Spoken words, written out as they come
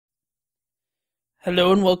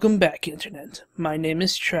Hello and welcome back, Internet. My name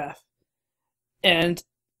is Traff, and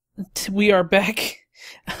we are back.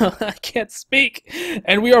 I can't speak,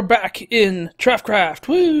 and we are back in Traffcraft.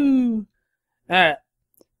 Woo! Alright.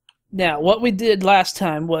 Now, what we did last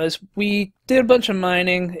time was we did a bunch of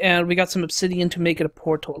mining, and we got some obsidian to make it a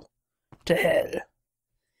portal to hell.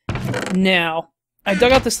 Now, I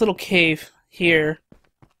dug out this little cave here,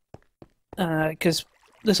 because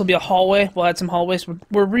this will be a hallway. We'll add some hallways.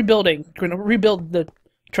 We're rebuilding. We're going to rebuild the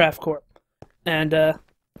Traffcorp. And,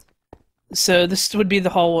 so this would be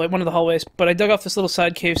the hallway, one of the hallways. But I dug off this little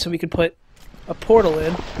side cave so we could put a portal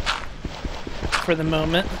in for the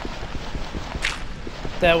moment.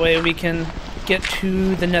 That way we can get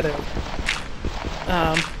to the nether.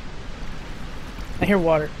 I hear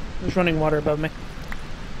water. There's running water above me.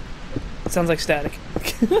 It sounds like static.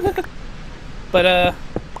 But,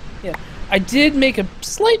 yeah. I did make a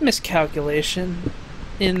slight miscalculation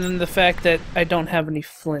in the fact that I don't have any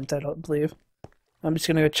flint, I don't believe. I'm just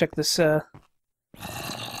gonna go check this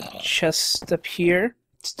chest up here,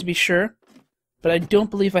 just to be sure. But I don't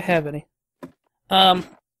believe I have any.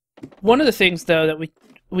 One of the things, though, that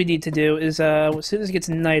we need to do is, as soon as it gets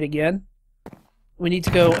night again, we need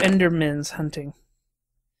to go endermans hunting.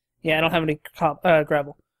 Yeah, I don't have any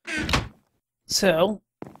gravel. So,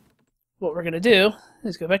 what we're gonna do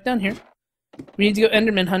is go back down here. We need to go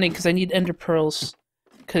enderman hunting because I need ender pearls.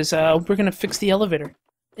 Because we're going to fix the elevator.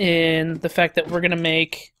 In the fact that we're going to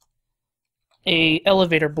make a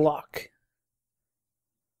elevator block.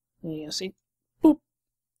 You see? Boop.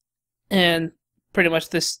 And pretty much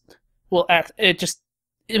this will act... the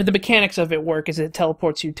mechanics of it work is it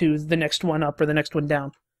teleports you to the next one up or the next one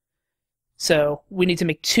down. So we need to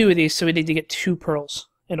make 2 of these, so we need to get 2 pearls.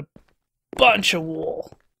 And a bunch of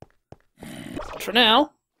wool. But for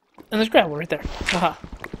now... And there's gravel right there. Haha.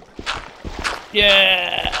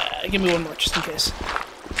 Yeah! Give me one more, just in case.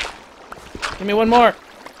 Give me one more!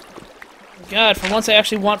 God, for once I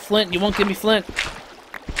actually want flint, you won't give me flint.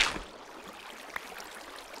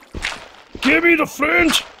 Give me the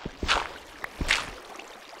flint!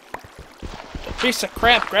 You piece of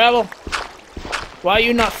crap, gravel. Why are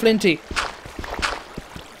you not flinty?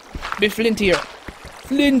 Be flintier.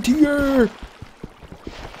 Flintier!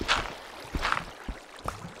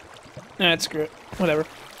 Alright, screw it. Whatever.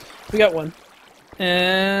 We got one.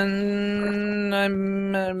 And I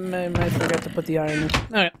might forget to put the iron in.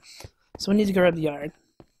 Alright. So we need to grab the iron.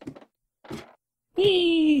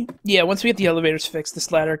 Whee! Yeah, once we get the elevators fixed,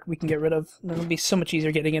 this ladder we can get rid of. It'll be so much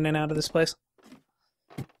easier getting in and out of this place.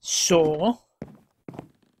 So...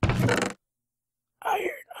 Iron.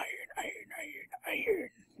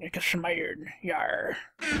 I got some iron. Yar.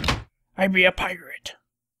 I be a pirate.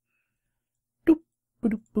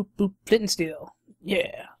 Boop, boop, boop. Flint and steel.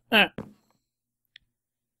 Yeah.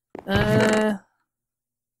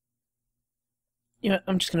 You know,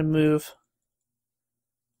 I'm just gonna move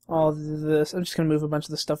all of this. I'm just gonna move a bunch of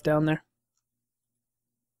the stuff down there.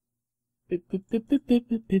 Boop, boop, boop, boop, boop,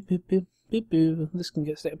 boop, boop, boop, boop, boop, boop. This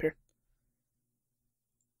can stay up here.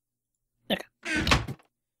 Okay.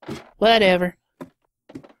 Whatever.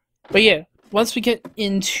 But yeah, once we get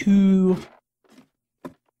into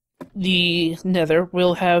the nether,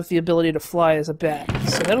 we'll have the ability to fly as a bat,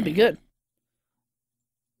 so that'll be good.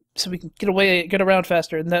 So we can get around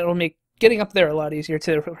faster, and that'll make getting up there a lot easier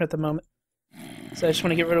too at the moment. So I just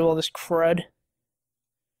want to get rid of all this crud. Get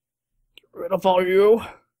rid of all you.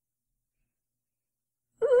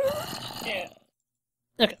 Yeah.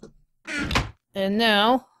 Okay. And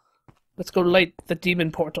now, let's go light the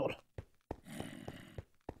demon portal.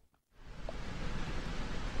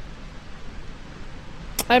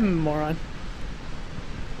 I'm a moron.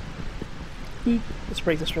 Let's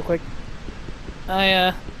break this real quick.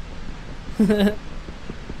 I could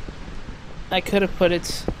have put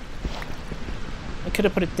it...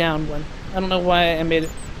 down one. I don't know why I made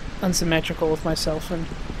it unsymmetrical with myself and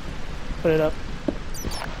put it up.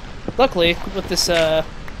 Luckily, with this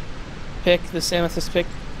pick, this amethyst pick,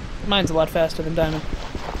 mine's a lot faster than diamond.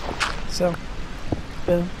 So,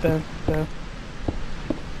 boom, boom, boom.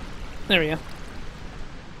 There we go.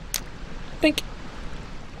 Pink.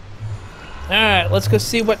 Alright, let's go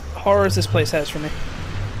see what horrors this place has for me.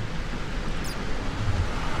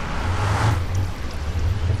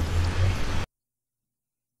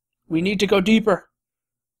 We need to go deeper.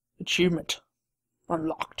 Achievement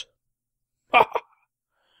unlocked.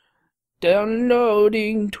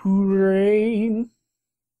 Downloading terrain.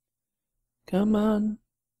 Come on.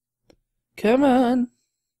 Come on.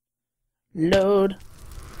 Load.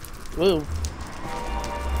 Whoa.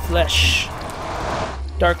 Flesh.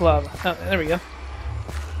 Dark lava. Oh, there we go.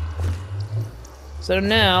 So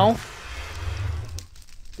now,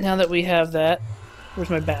 now that we have that, where's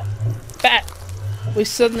my bat? Bat! We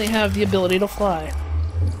suddenly have the ability to fly.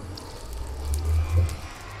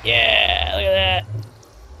 Yeah, look at that.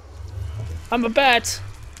 I'm a bat.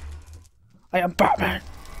 I am Batman.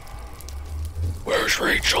 Where's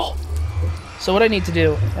Rachel? So what I need to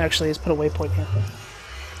do, actually, is put a waypoint here.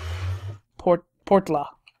 Portla.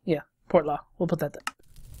 Yeah, Portla. We'll put that there.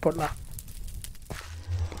 Portla.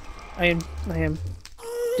 I am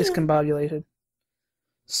discombobulated.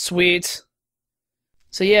 Sweet.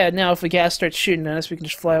 So yeah, now if the gas starts shooting at us, we can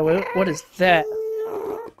just fly away. What is that?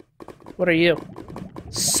 What are you?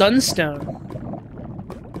 Sunstone.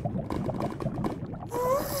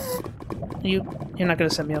 You're not gonna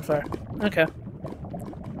set me on fire. Okay.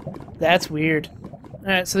 That's weird.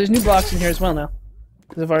 Alright, so there's new blocks in here as well now.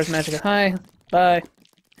 Because of Ars Magika. Hi. Bye.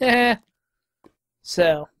 Heh.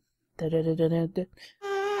 So. Ooh,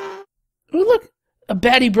 look! A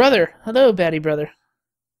baddie brother! Hello, baddie brother.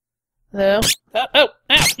 Hello? Oh, oh!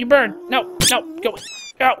 Ow! You burn! No! No! Go!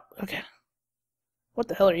 Go! Okay. What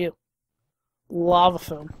the hell are you? Lava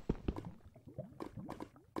foam.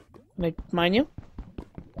 Can I mine you?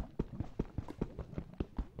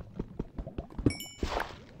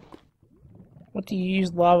 What do you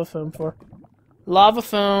use lava foam for? Lava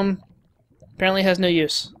foam apparently has no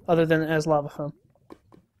use other than as lava foam.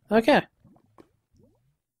 Okay.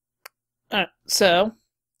 Alright, so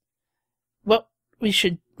what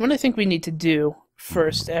I think we need to do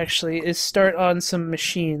first actually is start on some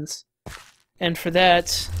machines. And for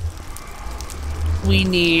that we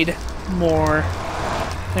need more,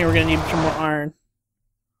 I think we're gonna need some more iron.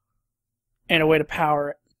 And a way to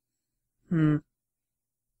power it.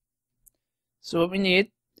 So what we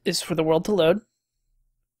need is for the world to load.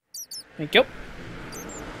 Thank you.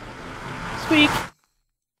 Squeak!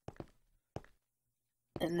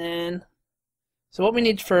 And then, so what we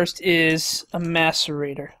need first is a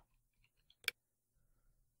macerator.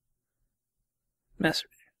 Macerator.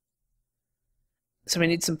 So we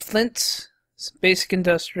need some flint, some basic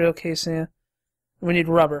industrial casing, and we need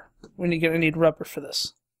rubber. We need rubber for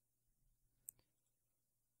this.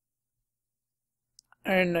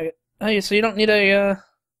 Iron nugget. Oh, yeah, so you don't need a,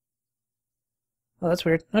 Oh, that's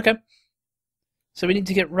weird. Okay. So we need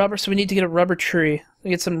to get rubber, so we need to get a rubber tree. We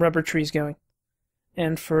get some rubber trees going.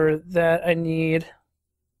 And for that, I need...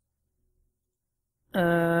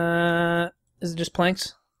 is it just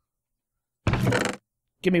planks?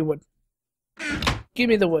 Give me wood. Give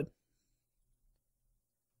me the wood.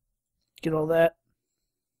 Get all that.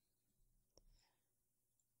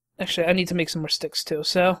 Actually, I need to make some more sticks, too.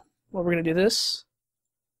 So, what we're going to do this...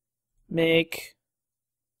 Make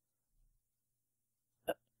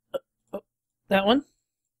that one.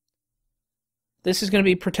 This is going to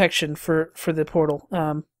be protection for the portal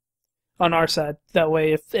on our side. That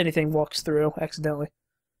way, if anything walks through accidentally.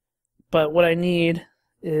 But what I need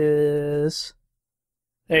is,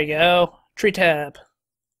 there you go, tree tap.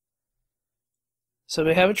 So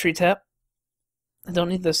we have a tree tap. I don't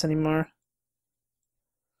need this anymore.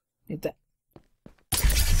 Need that.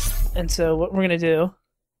 And so what we're going to do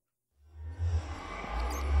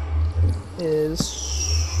is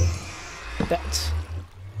that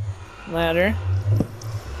ladder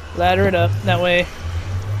it up, that way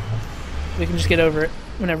we can just get over it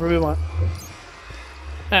whenever we want.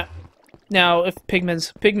 Now if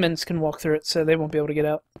pigments can walk through it, so they won't be able to get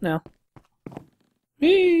out now.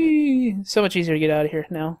 Whee! So much easier to get out of here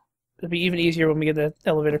now. It'll be even easier when we get the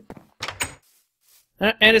elevator.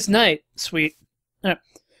 And it's night. Sweet.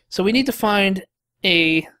 So we need to find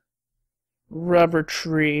a rubber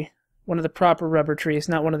tree. One of the proper rubber trees,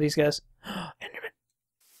 not one of these guys. Enderman.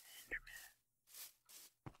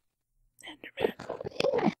 Enderman.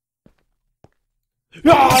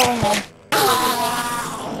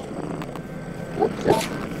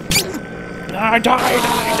 Ah! Die!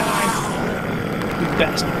 You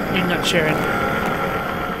bastard. You're not sharing.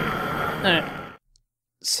 Alright.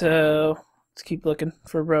 So, let's keep looking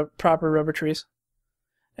for proper rubber trees.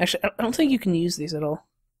 Actually, I don't think you can use these at all.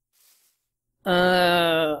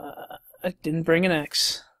 I didn't bring an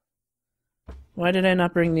axe. Why did I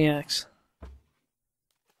not bring the axe?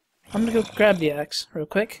 I'm gonna go grab the axe real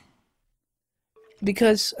quick.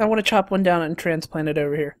 Because I want to chop one down and transplant it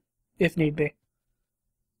over here, if need be.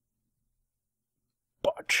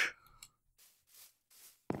 Botch.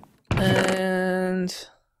 And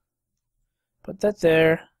put that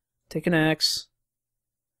there. Take an axe.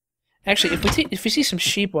 Actually, if we see some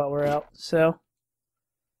sheep while we're out, so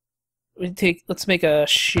let's make a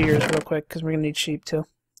shears real quick because we're gonna need sheep too,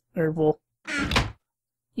 or wool,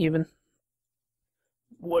 even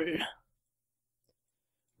wool.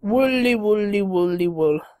 Woolly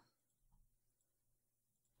wool.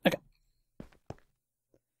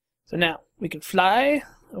 So now we can fly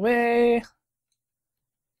away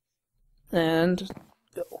and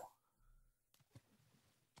go.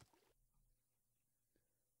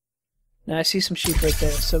 Now I see some sheep right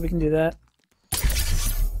there, so we can do that.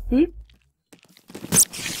 Oop.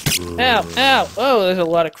 Ow! Ow! Oh, there's a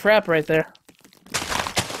lot of crap right there.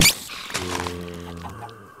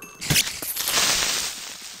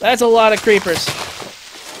 That's a lot of creepers.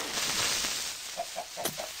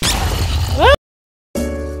 Ah!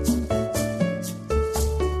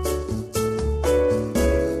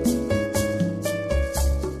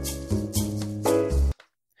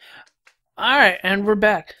 Alright, and we're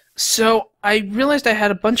back. So, I realized I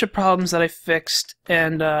had a bunch of problems that I fixed,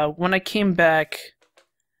 and when I came back,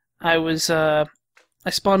 I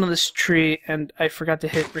spawned on this tree, and I forgot to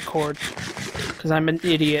hit record, because I'm an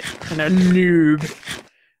idiot and a noob.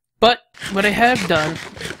 But, what I have done,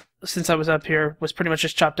 since I was up here, was pretty much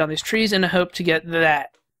just chop down these trees in a hope to get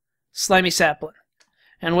that slimy sapling.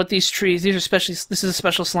 And what these trees, this is a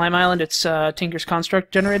special slime island, it's Tinker's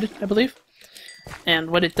Construct generated, I believe.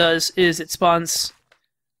 And what it does is it spawns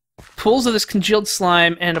pools of this congealed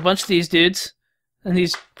slime and a bunch of these dudes, and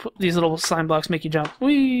these little slime blocks make you jump.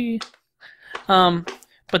 Whee!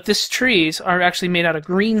 But these trees are actually made out of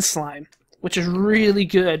green slime, which is really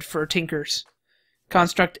good for Tinker's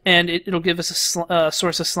Construct, and it'll give us a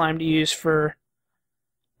source of slime to use for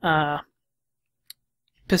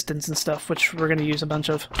pistons and stuff, which we're going to use a bunch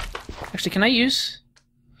of. Actually, can I use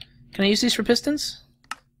these for pistons?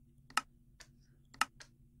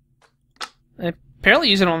 I apparently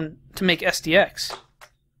use it to make SDX,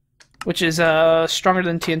 which is stronger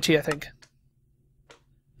than TNT, I think.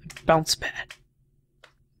 Bounce pad.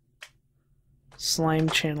 Slime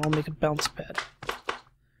channel, make a bounce pad.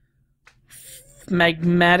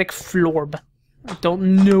 Magmatic florb. I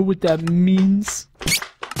don't know what that means.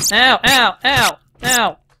 Ow, ow, ow,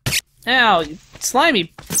 ow, ow, you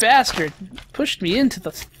slimy bastard. Pushed me into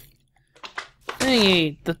the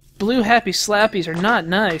thingy. The blue happy slappies are not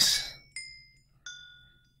nice.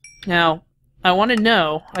 Now, I want to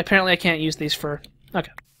know... Apparently I can't use these for...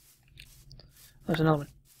 Okay. There's another one.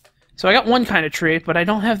 So I got one kind of tree, but I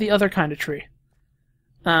don't have the other kind of tree.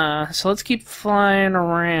 So let's keep flying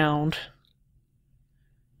around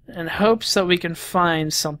in hopes that we can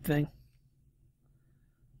find something.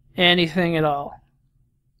 Anything at all.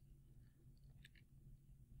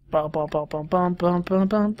 Where did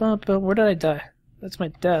I die? That's my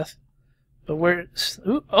death. But where...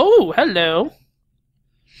 Ooh, oh, hello!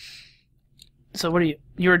 So what are you?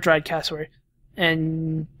 You're a dried cassowary.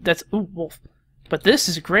 And that's... Ooh, wolf. But this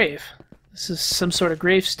is a grave. This is some sort of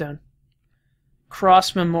gravestone.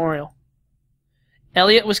 Cross Memorial.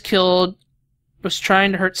 Elliot was killed... Was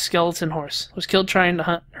trying to hurt Skeleton Horse. Was killed trying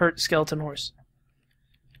to hurt Skeleton Horse.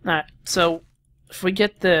 Alright, so... If we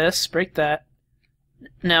get this, break that.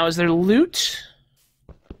 Now, is there loot?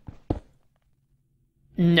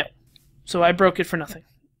 No. So I broke it for nothing.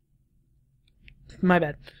 My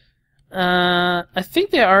bad. I think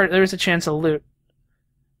there's a chance of loot.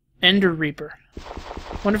 Ender Reaper.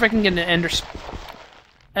 Wonder if I can get an Ender...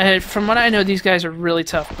 from what I know, these guys are really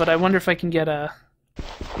tough, but I wonder if I can get an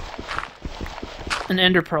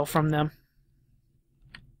Ender Pearl from them.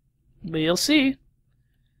 We'll see.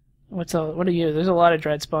 What are you? There's a lot of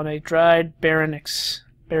dried spawn egg. Dried Baryonyx.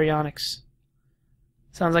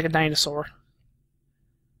 Sounds like a dinosaur.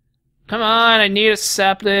 Come on, I need a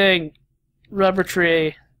sapling. Rubber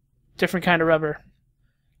tree. Different kind of rubber.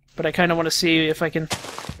 But I kind of want to see if I can...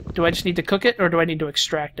 Do I just need to cook it, or do I need to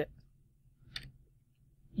extract it?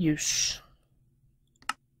 Use.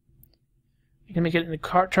 You can make it into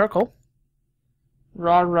charcoal.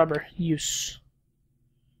 Raw rubber. Use.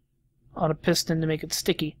 On a piston to make it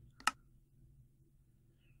sticky.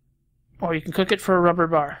 Or you can cook it for a rubber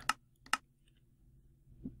bar.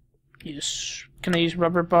 Use. Can I use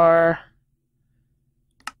rubber bar?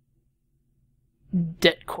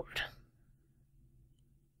 Det cord.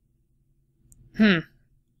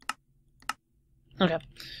 Okay.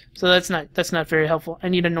 So that's not very helpful. I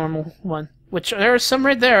need a normal one. Which there are some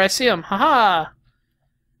right there. I see them. Haha.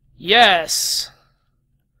 Yes.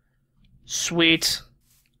 Sweet.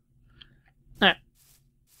 Alright.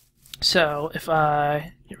 So if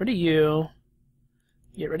I get rid of you,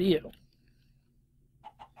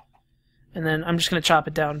 and then I'm just gonna chop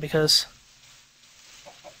it down because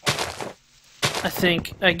I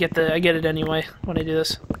think I get it anyway when I do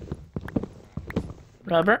this.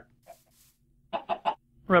 Rubber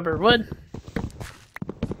wood.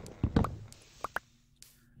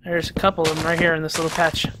 There's a couple of them right here in this little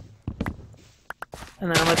patch. And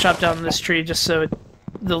then I'm gonna chop down this tree just so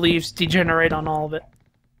the leaves degenerate on all of it.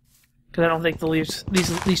 Because I don't think the leaves,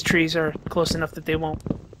 these trees are close enough that they won't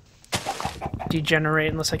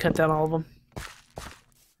degenerate unless I cut down all of them.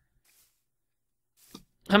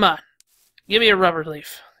 Come on. Give me a rubber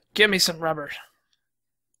leaf. Give me some rubber.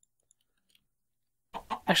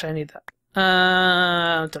 Actually, I need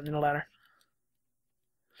that. Don't need a ladder.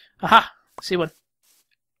 Aha! See one.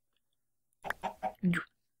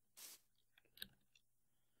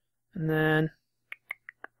 And then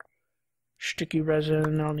sticky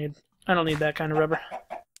resin. I don't need that kind of rubber.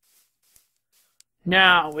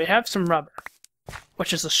 Now we have some rubber,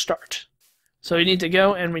 which is a start. So we need to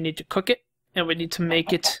go and we need to cook it, and we need to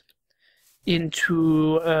make it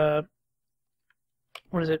into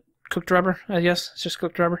what is it? Cooked rubber, I guess. It's just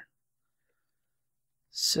cooked rubber.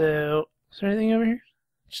 So is there anything over here?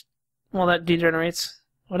 Well, that degenerates.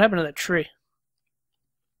 What happened to that tree?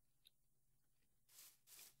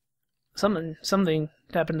 Something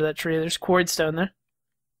happened to that tree. There's quartz stone there,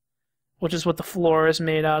 which is what the floor is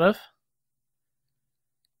made out of.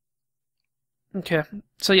 Okay,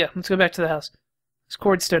 so yeah, let's go back to the house. There's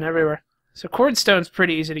quartz stone everywhere. So quartz stone's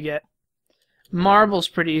pretty easy to get. Marble's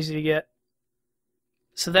pretty easy to get.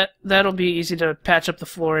 So that'll be easy to patch up the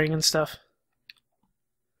flooring and stuff.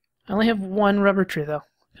 I only have one rubber tree though.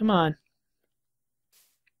 Come on.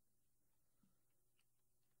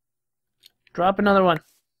 Drop another one.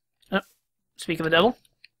 Oh, speak of the devil.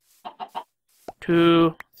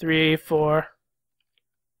 2, 3, 4.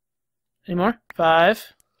 Any more?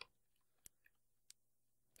 5.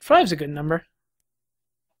 5's a good number.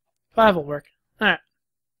 5 will work. All right.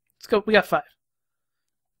 Let's go. We got 5.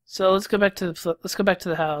 So let's go back to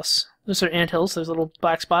the house. Those are anthills. Those little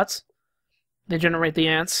black spots. They generate the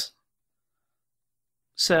ants.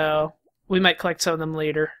 So we might collect some of them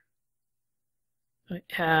later. We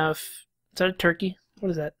have. Is that a turkey? What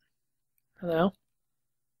is that? Hello?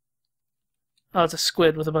 Oh, it's a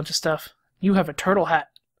squid with a bunch of stuff. You have a turtle hat.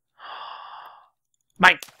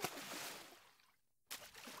 Mine.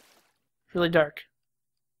 Really dark.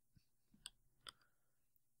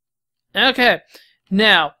 Okay.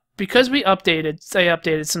 Now, because I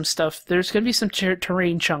updated some stuff, there's going to be some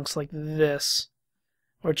terrain chunks like this,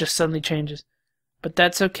 where it just suddenly changes. But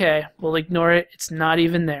that's okay. We'll ignore it. It's not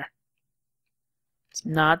even there. It's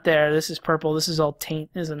not there. This is purple. This is all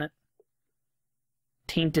taint, isn't it?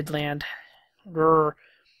 Tainted land. Grr.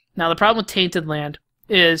 Now, the problem with tainted land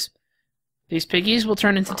is these piggies will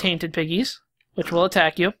turn into tainted piggies, which will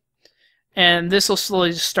attack you. And this will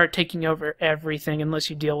slowly just start taking over everything unless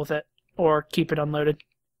you deal with it or keep it unloaded.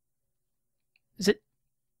 Is it?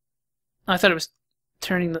 I thought it was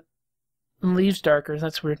turning the leaves darker.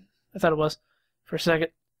 That's weird. I thought it was for a second.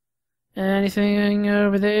 Anything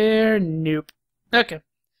over there? Nope. Okay.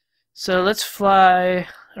 So let's fly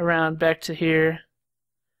around back to here.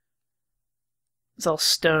 It's all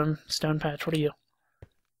stone patch. What are you?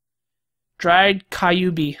 Dried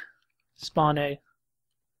Cayubi. Spawn egg.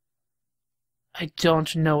 I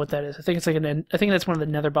don't know what that is. I think it's like I think that's one of the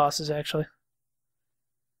nether bosses actually.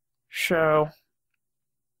 So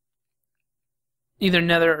either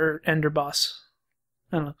nether or ender boss.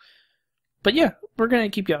 I don't know. But yeah, we're gonna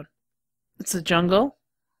keep going. It's the jungle.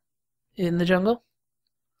 In the jungle.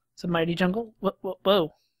 It's a mighty jungle.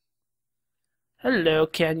 Whoa. Hello,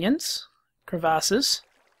 canyons. Crevasses.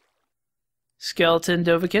 Skeleton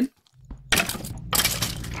Dovakin.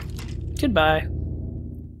 Goodbye.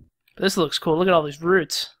 This looks cool. Look at all these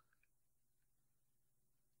roots.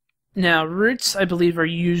 Now, roots, I believe, are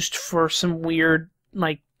used for some weird,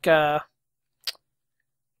 like, what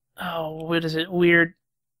is it? Weird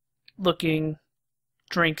looking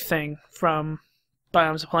drink thing from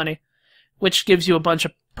Biomes O'Plenty, which gives you a bunch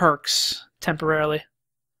of perks temporarily.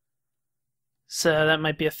 So that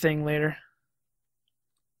might be a thing later.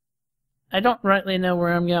 I don't rightly know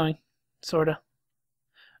where I'm going. Sorta.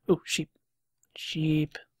 Ooh, sheep.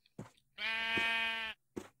 Sheep.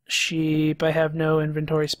 Sheep. I have no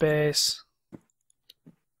inventory space.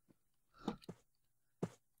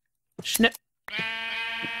 Snip.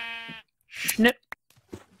 Snip.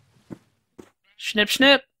 Snip,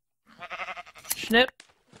 snip. Snip.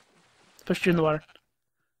 Pushed you in the water.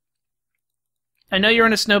 I know you're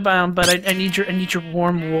in a snow biome, but I need your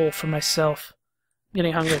warm wool for myself. I'm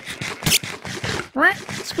getting hungry.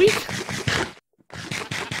 Squeak.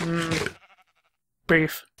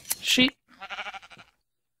 Beef. Sheep.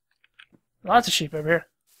 Lots of sheep over here.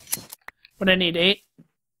 What do I need? 8?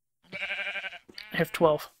 I have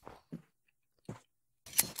 12.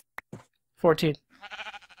 14.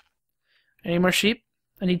 Any more sheep?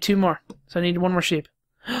 I need 2 more. So I need 1 more sheep.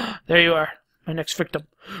 There you are. My next victim.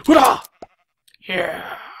 Hurrah!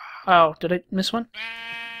 Yeah. Oh, did I miss one?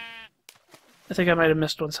 I think I might have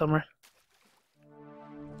missed one somewhere.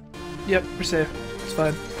 Yep, we're safe. It's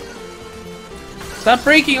fine. Stop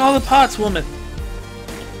breaking all the pots, woman!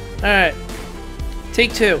 Alright.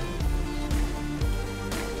 Take 2.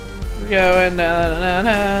 We're going.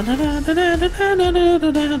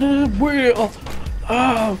 Will.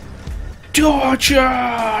 Oh. Torture!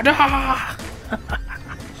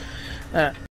 Alright.